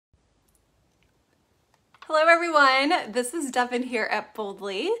Hello everyone, this is Devin here at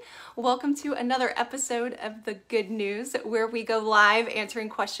Boldly. Welcome to another episode of The Good News, where we go live answering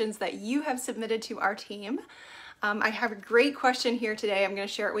questions that you have submitted to our team. I have a great question here today. I'm going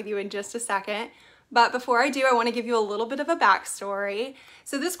to share it with you in just a second. But before I do, I want to give you a little bit of a backstory.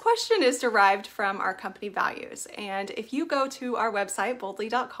 So this question is derived from our company values. And if you go to our website,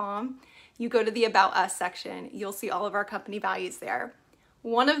 boldly.com, you go to the About Us section, you'll see all of our company values there.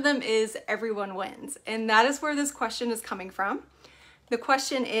 One of them is everyone wins, and that is where this question is coming from. The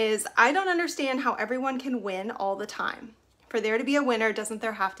question is, I don't understand how everyone can win all the time. For there to be a winner, doesn't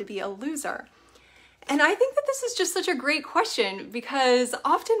there have to be a loser? And I think that this is just such a great question because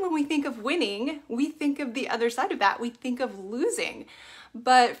often when we think of winning, we think of the other side of that. We think of losing.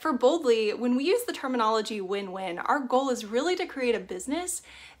 But for Boldly, when we use the terminology win-win, our goal is really to create a business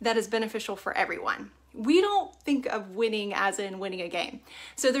that is beneficial for everyone. We don't think of winning as in winning a game.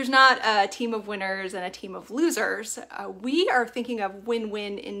 So there's not a team of winners and a team of losers. We are thinking of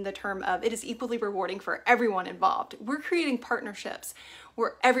win-win in the term of it is equally rewarding for everyone involved. We're creating partnerships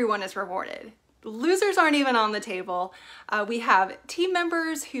where everyone is rewarded. Losers aren't even on the table. We have team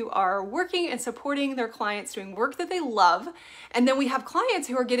members who are working and supporting their clients doing work that they love. And then we have clients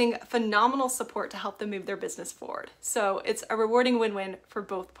who are getting phenomenal support to help them move their business forward. So it's a rewarding win-win for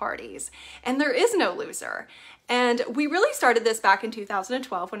both parties. And there is no loser. And we really started this back in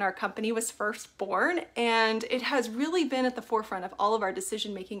 2012 when our company was first born. And it has really been at the forefront of all of our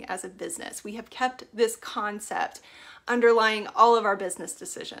decision-making as a business. We have kept this concept underlying all of our business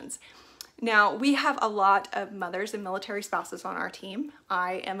decisions. Now, we have a lot of mothers and military spouses on our team.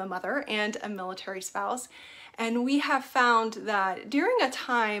 I am a mother and a military spouse, and we have found that during a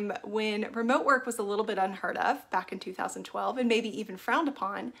time when remote work was a little bit unheard of back in 2012 and maybe even frowned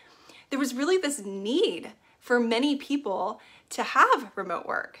upon, there was really this need for many people to have remote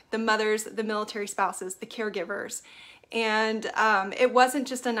work. The mothers, the military spouses, the caregivers. And it wasn't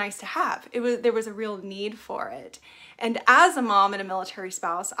just a nice to have. There was a real need for it. And as a mom and a military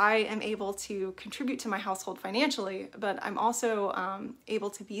spouse, I am able to contribute to my household financially, but I'm also able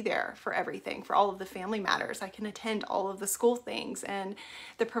to be there for everything, for all of the family matters. I can attend all of the school things and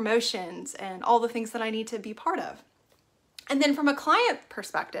the promotions and all the things that I need to be part of. And then from a client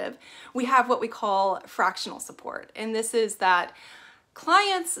perspective, we have what we call fractional support. And this is that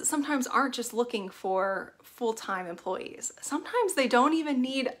clients sometimes aren't just looking for full-time employees. Sometimes they don't even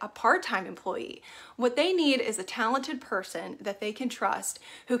need a part-time employee. What they need is a talented person that they can trust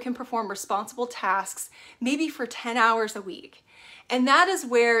who can perform responsible tasks, maybe for 10 hours a week. And that is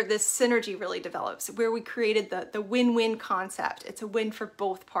where this synergy really develops, where we created the win-win concept. It's a win for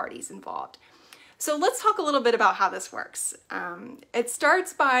both parties involved. So let's talk a little bit about how this works. It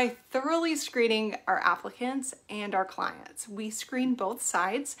starts by thoroughly screening our applicants and our clients. We screen both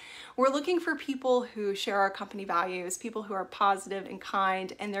sides. We're looking for people who share our company values, people who are positive and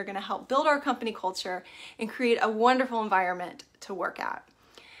kind, and they're gonna help build our company culture and create a wonderful environment to work at.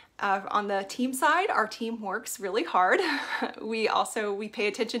 On the team side, our team works really hard. We pay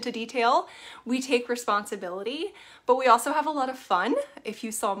attention to detail. We take responsibility, but we also have a lot of fun. If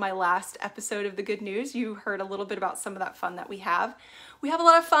you saw my last episode of The Good News, you heard a little bit about some of that fun that we have. We have a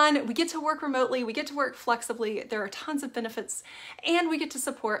lot of fun. We get to work remotely. We get to work flexibly. There are tons of benefits, and we get to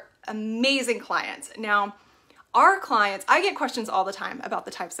support amazing clients. Now, our clients, I get questions all the time about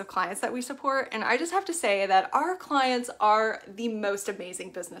the types of clients that we support, and I just have to say that our clients are the most amazing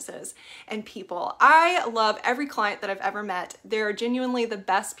businesses and people. I love every client that I've ever met. They're genuinely the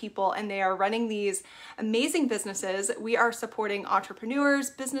best people, and they are running these amazing businesses. We are supporting entrepreneurs,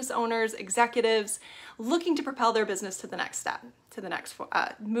 business owners, executives, looking to propel their business to the next step,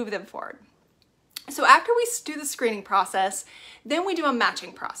 move them forward. So after we do the screening process, then we do a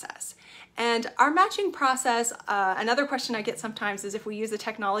matching process. And our matching process, another question I get sometimes is if we use a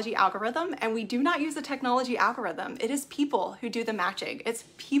technology algorithm, and we do not use a technology algorithm. It is people who do the matching. It's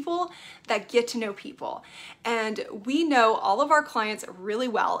people that get to know people. And we know all of our clients really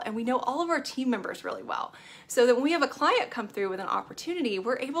well, and we know all of our team members really well. So that when we have a client come through with an opportunity,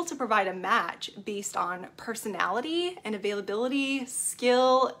 we're able to provide a match based on personality and availability,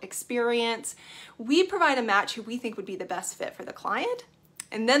 skill, experience. We provide a match who we think would be the best fit for the client.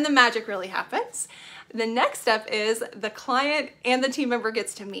 And then the magic really happens. The next step is the client and the team member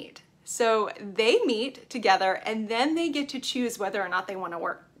gets to meet. So they meet together, and then they get to choose whether or not they want to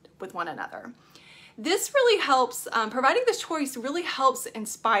work with one another. This really helps, providing this choice really helps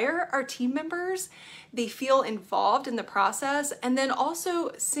inspire our team members. They feel involved in the process. And then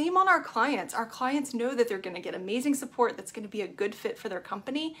also same on our clients. Our clients know that they're going to get amazing support that's going to be a good fit for their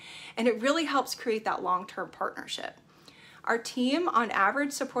company. And it really helps create that long-term partnership. Our team on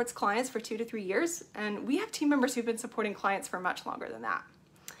average supports clients for 2 to 3 years, and we have team members who've been supporting clients for much longer than that.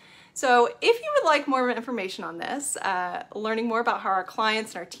 So if you would like more information on this, learning more about how our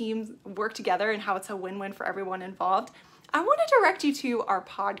clients and our teams work together and how it's a win-win for everyone involved, I want to direct you to our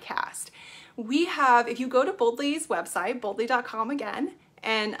podcast. We have, if you go to Boldly's website, boldly.com again,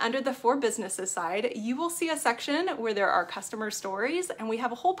 and under the For Businesses side, you will see a section where there are customer stories, and we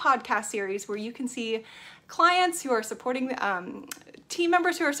have a whole podcast series where you can see clients who are supporting, team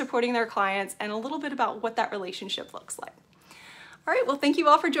members who are supporting their clients, and a little bit about what that relationship looks like. All right, well, thank you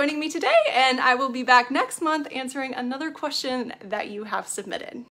all for joining me today, and I will be back next month answering another question that you have submitted.